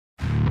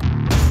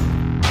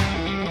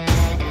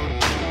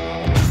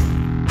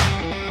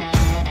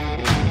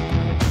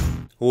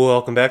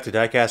Welcome back to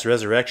Diecast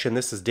Resurrection.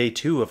 This is day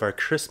 2 of our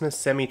Christmas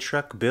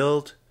semi-truck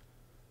build.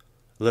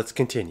 Let's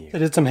continue. I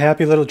did some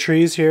happy little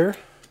trees here.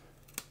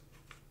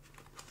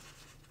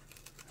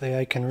 I think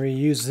I can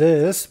reuse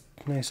this.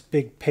 Nice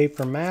big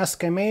paper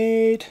mask I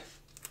made.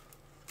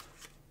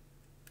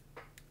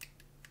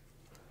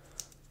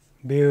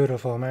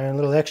 Beautiful, man. A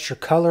little extra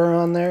color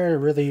on there. It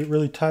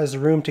really ties the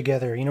room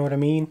together. You know what I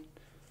mean?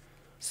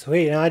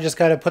 Sweet. Now I just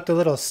got to put the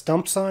little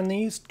stumps on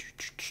these.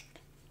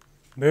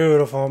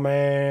 Beautiful,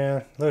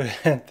 man. Look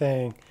at that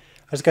thing.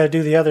 I just got to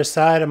do the other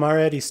side. I'm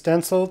already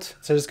stenciled.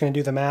 So I'm just going to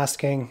do the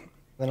masking.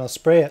 Then I'll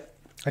spray it.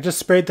 I just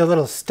sprayed the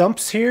little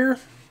stumps here.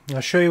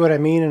 I'll show you what I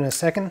mean in a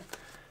second.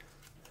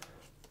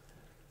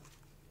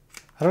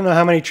 I don't know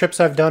how many trips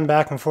I've done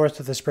back and forth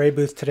to the spray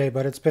booth today,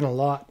 but it's been a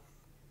lot.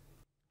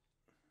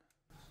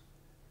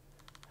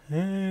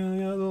 And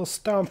we got a little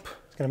stump.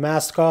 Gonna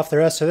mask off the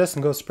rest of this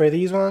and go spray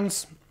these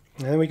ones.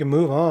 And then we can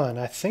move on.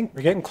 I think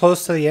we're getting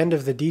close to the end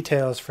of the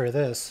details for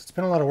this. It's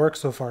been a lot of work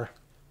so far.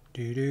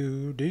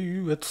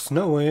 It's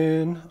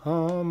snowing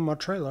on my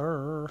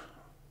trailer.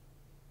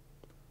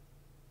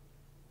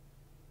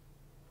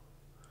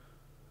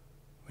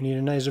 We need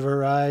a nice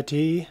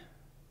variety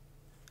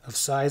of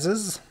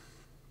sizes.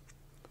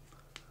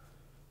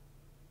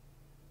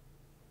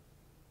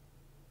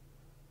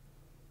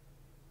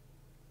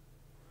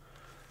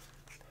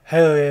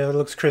 Hell yeah, it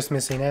looks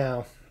Christmassy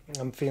now.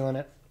 I'm feeling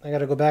it. I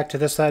gotta go back to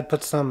this side,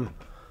 put some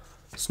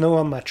snow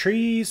on my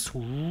trees.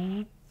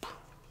 Whoop.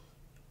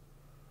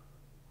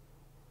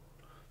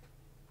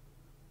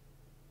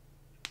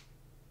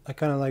 I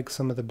kind of like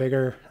some of the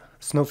bigger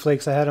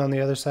snowflakes I had on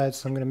the other side,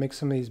 so I'm gonna make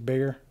some of these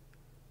bigger.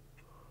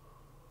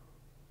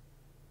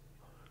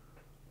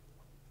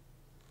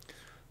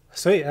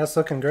 Sweet, that's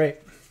looking great.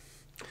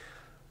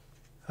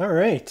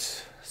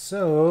 Alright,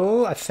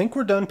 so I think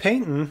we're done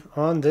painting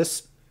on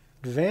this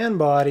van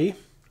body.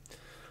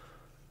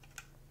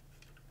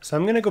 So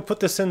I'm going to go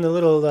put this in the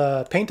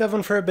little paint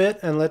oven for a bit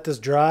and let this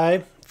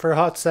dry for a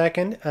hot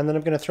second. And then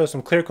I'm going to throw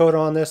some clear coat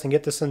on this and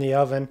get this in the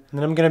oven. And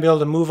then I'm going to be able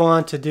to move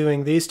on to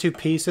doing these two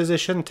pieces. It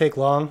shouldn't take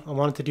long. I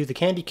wanted to do the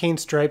candy cane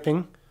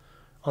striping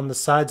on the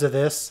sides of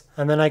this.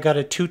 And then I got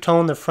to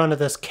two-tone the front of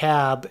this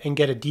cab and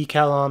get a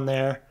decal on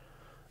there.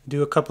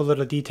 Do a couple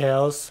little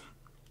details.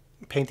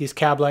 Paint these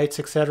cab lights,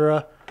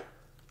 etc.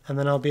 And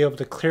then I'll be able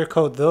to clear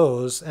coat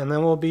those. And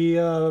then we'll be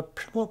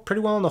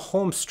pretty well in the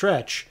home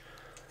stretch.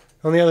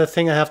 The only other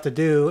thing I have to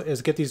do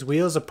is get these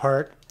wheels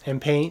apart and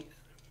paint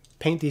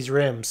these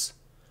rims.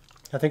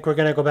 I think we're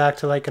going to go back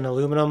to like an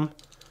aluminum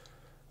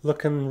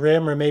looking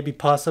rim or maybe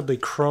possibly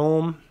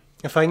chrome.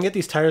 If I can get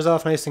these tires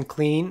off nice and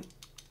clean,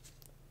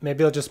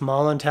 maybe I'll just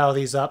Towel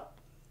these up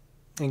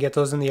and get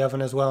those in the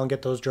oven as well and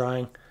get those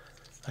drying.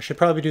 I should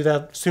probably do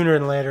that sooner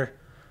than later.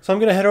 So I'm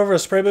going to head over to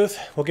spray booth.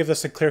 We'll give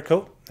this a clear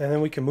coat and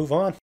then we can move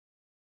on.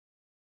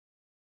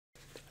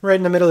 Right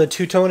in the middle of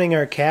two-toning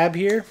our cab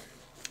here.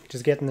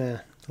 Just getting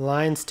the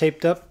lines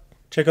taped up.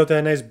 Check out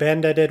that nice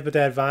bend I did with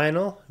that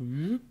vinyl.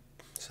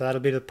 So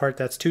that'll be the part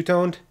that's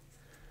two-toned.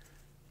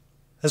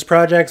 This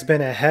project's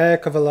been a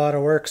heck of a lot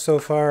of work so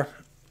far.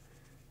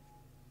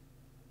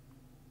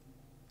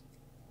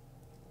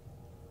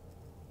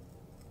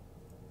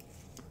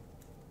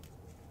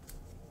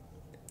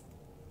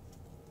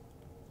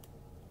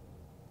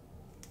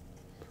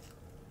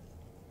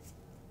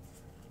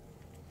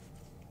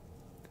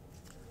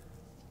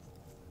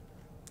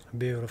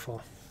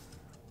 Beautiful.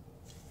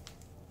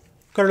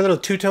 Got our little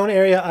two-tone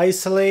area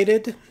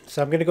isolated.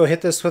 So I'm going to go hit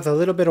this with a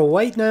little bit of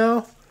white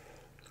now.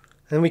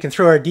 Then we can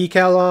throw our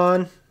decal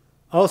on.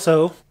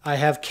 Also, I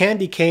have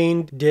candy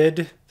cane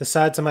did the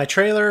sides of my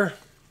trailer.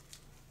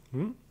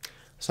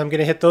 So I'm going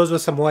to hit those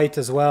with some white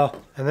as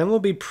well. And then we'll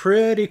be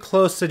pretty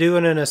close to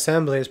doing an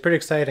assembly. It's pretty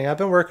exciting. I've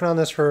been working on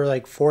this for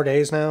like 4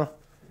 days now.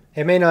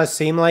 It may not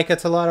seem like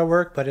it's a lot of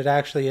work, but it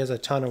actually is a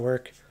ton of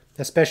work.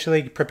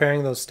 Especially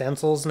preparing those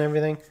stencils and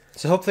everything.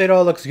 So hopefully it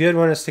all looks good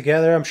when it's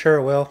together. I'm sure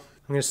it will.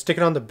 I'm going to stick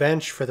it on the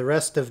bench for the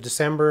rest of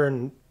December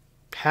and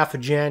half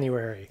of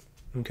January.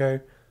 Okay.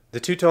 The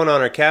two-tone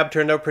on our cab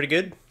turned out pretty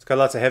good. It's got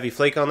lots of heavy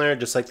flake on there,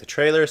 just like the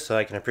trailer, so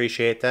I can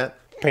appreciate that.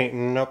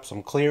 Painting up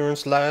some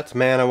clearance lights.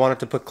 Man, I wanted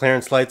to put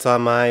clearance lights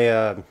on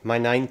my my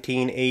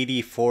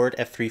 1980 Ford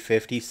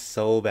F350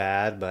 so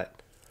bad,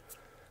 but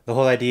the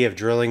whole idea of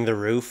drilling the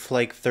roof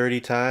like 30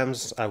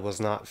 times, I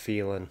was not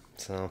feeling.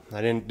 So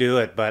I didn't do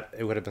it, but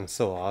it would have been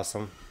so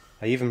awesome.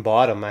 I even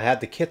bought them. I had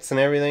the kits and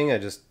everything. I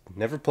just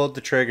never pulled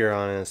the trigger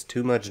on it. It's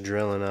too much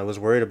drilling. I was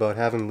worried about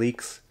having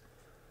leaks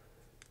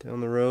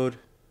down the road.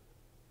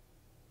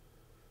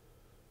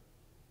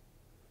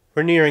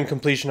 We're nearing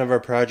completion of our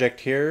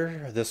project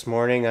here. This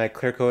morning I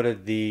clear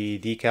coated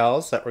the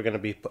decals that we're going to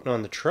be putting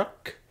on the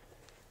truck.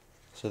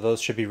 So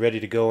those should be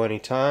ready to go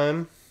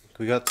anytime.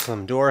 We got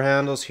some door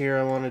handles here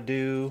I want to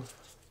do.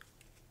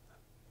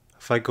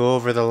 If I go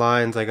over the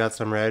lines, I got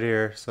some red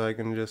here, so I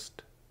can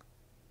just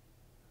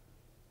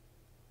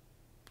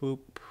boop.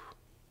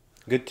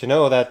 Good to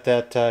know that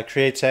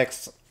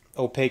Createx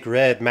opaque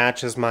red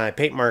matches my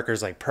paint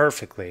markers like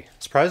perfectly.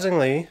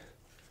 Surprisingly,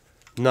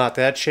 Not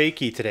that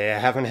shaky today. I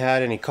haven't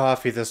had any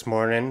coffee this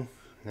morning,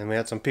 and we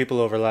had some people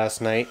over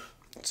last night,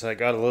 so I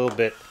got a little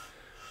bit,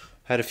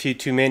 had a few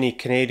too many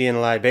Canadian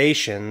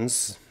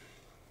libations,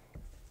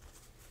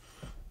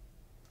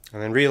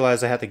 and then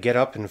realized I had to get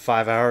up in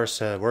 5 hours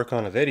to work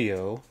on a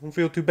video. I don't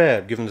feel too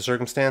bad given the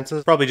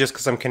circumstances. Probably just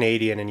because I'm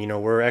Canadian and, you know,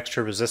 we're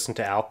extra resistant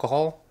to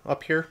alcohol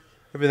up here.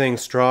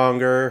 Everything's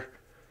stronger.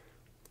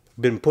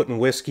 Been putting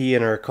whiskey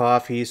in our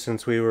coffee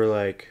since we were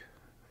like,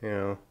 you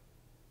know,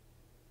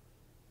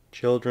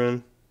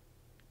 children.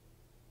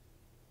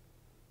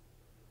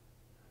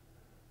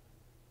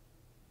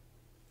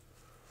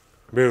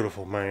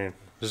 Beautiful, man.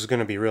 This is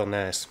gonna be real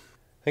nice.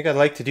 I think I'd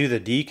like to do the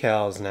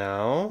decals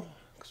now,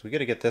 because we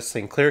gotta get this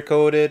thing clear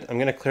coated. I'm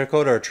gonna clear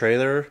coat our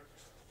trailer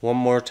one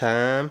more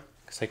time,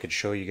 because I could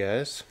show you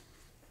guys.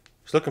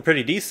 It's looking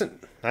pretty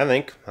decent, I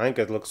think. I think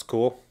it looks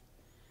cool.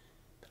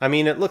 I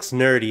mean, it looks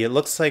nerdy. It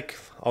looks like,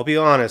 I'll be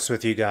honest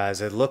with you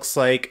guys, it looks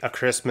like a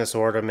Christmas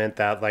ornament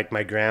that like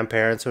my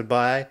grandparents would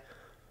buy.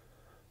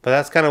 But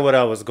that's kind of what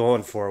I was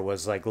going for,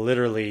 was like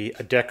literally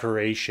a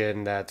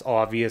decoration that's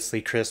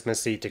obviously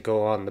Christmassy to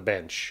go on the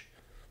bench.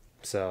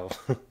 So,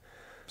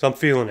 so I'm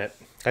feeling it.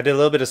 I did a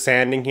little bit of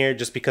sanding here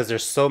just because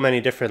there's so many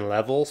different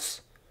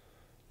levels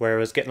where it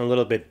was getting a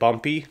little bit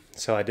bumpy.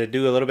 So I did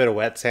do a little bit of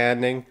wet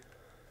sanding.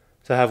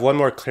 So I have one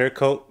more clear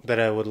coat that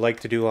I would like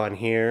to do on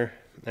here.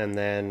 And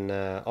then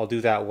I'll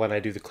do that when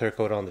I do the clear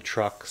coat on the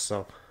truck.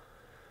 So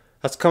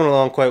that's coming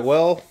along quite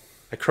well.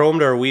 I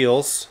chromed our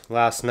wheels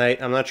last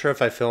night. I'm not sure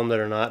if I filmed it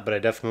or not, but I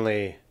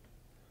definitely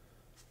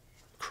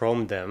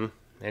chromed them.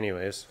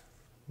 Anyways,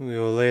 we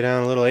will lay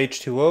down a little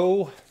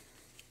H2O.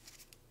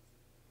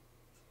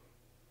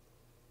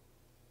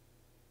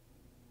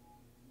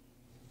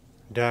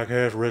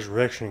 Diecast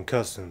Resurrection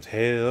Customs.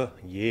 Hell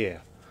yeah.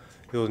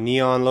 Little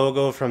neon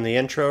logo from the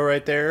intro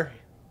right there.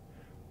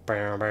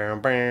 Bow, bow,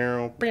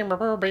 bow. Bow,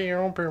 bow, bow,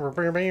 bow,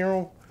 bow,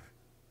 bow.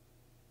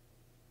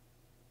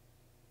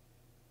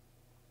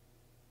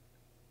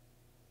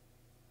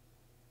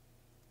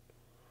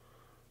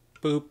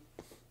 Boop.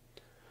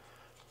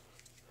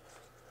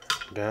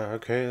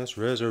 Diecast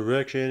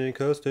Resurrection and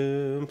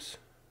Customs.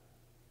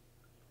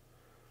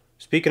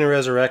 Speaking of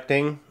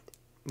resurrecting,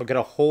 we'll get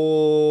a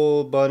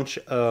whole bunch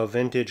of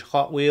vintage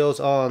Hot Wheels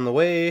on the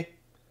way.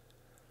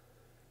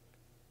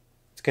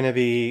 It's going to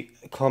be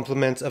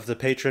compliments of the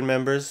patron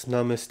members.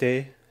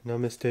 Namaste.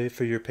 Namaste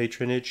for your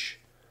patronage.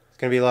 It's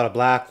going to be a lot of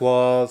black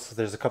walls.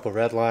 There's a couple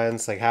red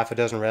lines, like half a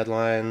dozen red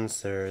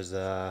lines. There's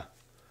a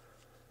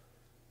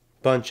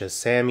bunch of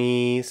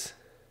Sammys.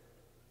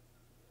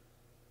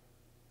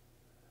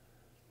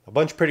 A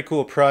bunch of pretty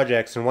cool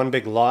projects in one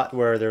big lot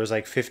where there was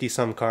like 50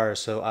 some cars.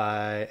 So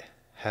I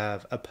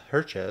have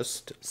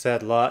purchased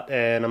said lot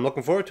and I'm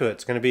looking forward to it.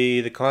 It's going to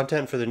be the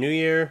content for the new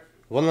year.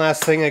 One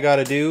last thing I got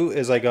to do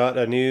is I got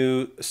a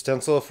new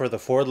stencil for the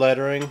Ford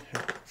lettering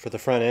for the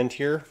front end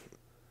here.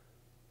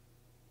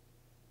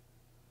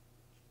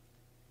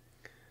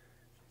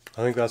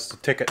 I think that's the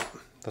ticket.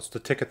 That's the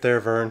ticket there,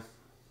 Vern.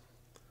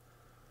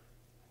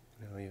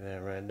 Leave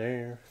that right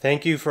there.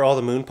 Thank you for all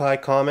the moon pie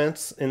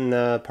comments in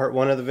part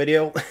 1 of the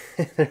video.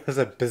 There was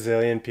a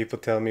bazillion people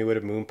telling me what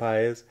a moon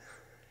pie is.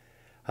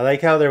 I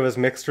like how there was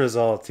mixed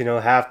results. You know,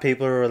 half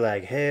people were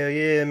like, hell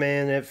yeah,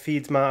 man, it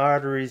feeds my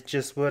arteries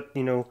just what,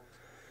 you know,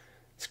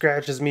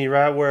 scratches me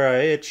right where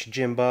I itch,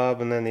 Jim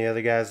Bob. And then the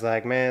other guy's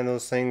like, man,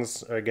 those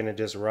things are going to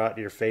just rot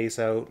your face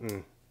out.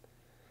 And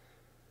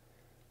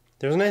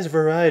there's a nice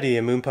variety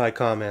of moon pie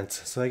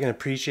comments, so I can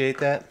appreciate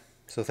that.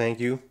 So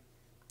thank you.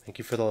 Thank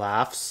you for the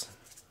laughs.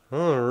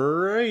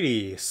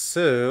 Alrighty,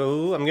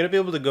 so I'm going to be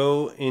able to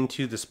go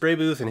into the spray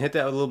booth and hit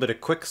that with a little bit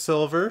of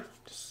Quicksilver.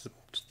 Just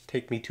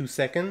take me 2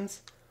 seconds.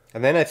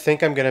 And then I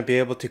think I'm going to be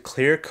able to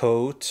clear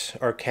coat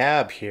our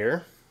cab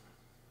here.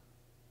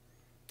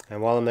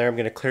 And while I'm there, I'm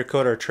going to clear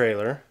coat our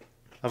trailer.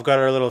 I've got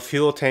our little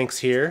fuel tanks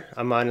here.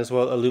 I might as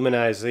well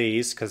illuminize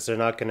these because they're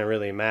not going to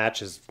really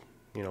match, as,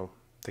 you know,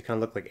 they kind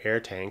of look like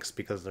air tanks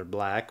because they're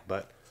black.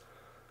 But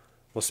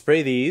we'll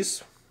spray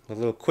these with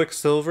a little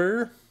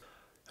Quicksilver.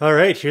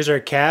 Alright, here's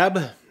our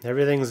cab.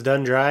 Everything's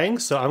done drying,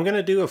 so I'm going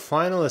to do a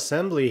final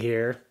assembly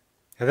here,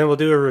 and then we'll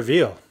do a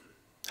reveal.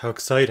 How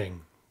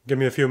exciting. Give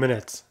me a few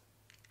minutes.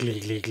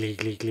 Gleek, gleek, gleek,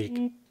 gleek,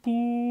 gleek.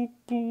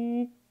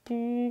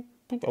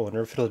 I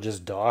wonder if it'll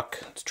just dock.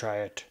 Let's try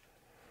it.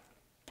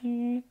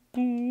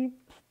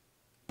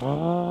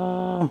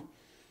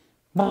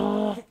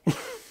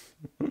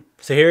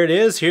 So here it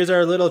is. Here's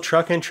our little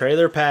truck and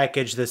trailer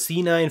package. The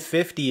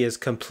C950 is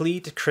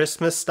complete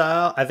Christmas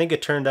style. I think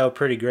it turned out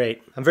pretty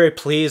great. I'm very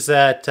pleased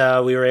that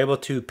we were able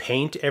to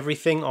paint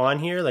everything on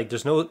here. Like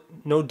there's no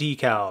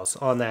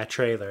decals on that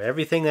trailer.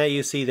 Everything that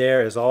you see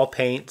there is all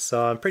paint.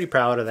 So I'm pretty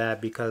proud of that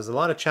because a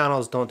lot of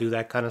channels don't do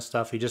that kind of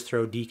stuff. You just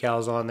throw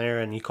decals on there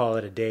and you call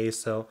it a day.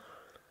 So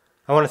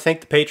I want to thank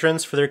the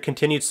patrons for their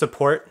continued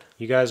support.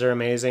 You guys are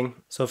amazing.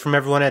 So from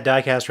everyone at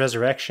Diecast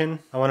Resurrection,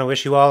 I want to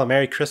wish you all a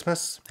Merry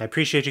Christmas. I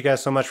appreciate you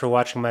guys so much for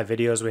watching my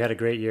videos. We had a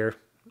great year.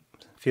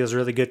 Feels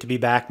really good to be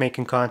back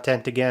making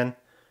content again.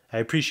 I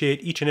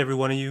appreciate each and every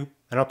one of you.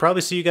 And I'll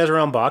probably see you guys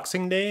around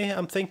Boxing Day,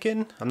 I'm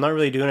thinking. I'm not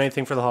really doing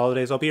anything for the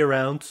holidays. I'll be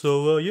around.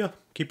 So, yeah,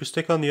 keep your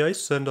stick on the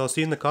ice, and I'll see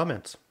you in the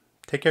comments.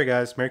 Take care,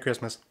 guys. Merry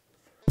Christmas.